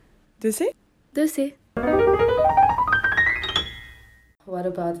Deuce? Deuce. What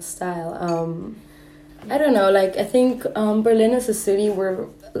about the style? I don't know, like, I think Berlin is a city where,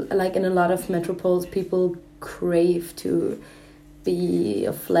 like in a lot of metropoles, people crave to be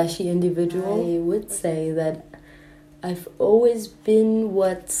a flashy individual. I would say that I've always been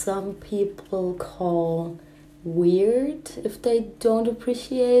what some people call weird if they don't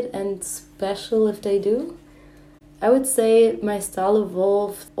appreciate, and special if they do. I would say my style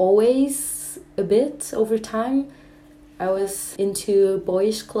evolved always a bit over time. I was into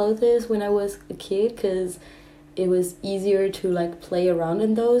boyish clothes when I was a kid because it was easier to like play around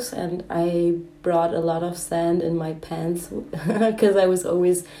in those, and I brought a lot of sand in my pants because I was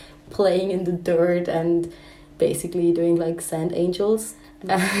always playing in the dirt and basically doing like sand angels.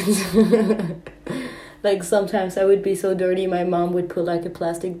 And like sometimes I would be so dirty, my mom would put like a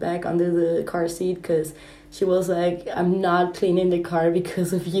plastic bag under the car seat because she was like, I'm not cleaning the car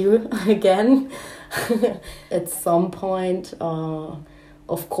because of you again. At some point,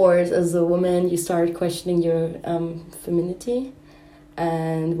 of course, as a woman, you start questioning your femininity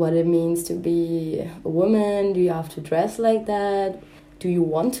and what it means to be a woman. Do you have to dress like that? Do you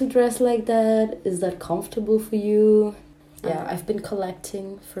want to dress like that? Is that comfortable for you? Yeah, I've been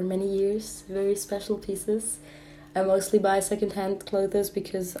collecting for many years very special pieces. I mostly buy secondhand clothes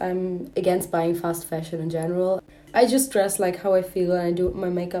because I'm against buying fast fashion in general. I just dress like how I feel and I do my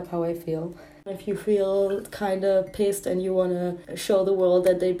makeup how I feel. If you feel kind of pissed and you want to show the world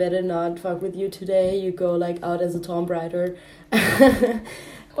that they better not fuck with you today, you go like out as a Tomb Raider.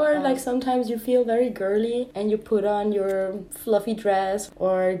 Or like sometimes you feel very girly and you put on your fluffy dress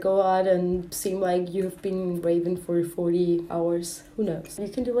or go out and seem like you've been raving for 40 hours. Who knows? You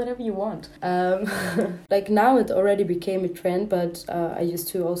can do whatever you want. Like now it already became a trend, but I used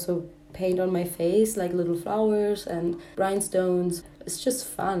to also paint on my face like little flowers and rhinestones. It's just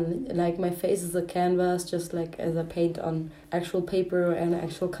fun. Like my face is a canvas, just like as I paint on actual paper and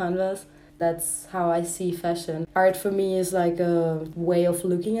actual canvas. That's how I see fashion. Art for me is like a way of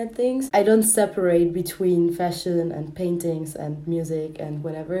looking at things. I don't separate between fashion and paintings and music and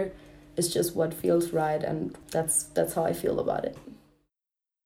whatever. It's just what feels right, and that's how I feel about it.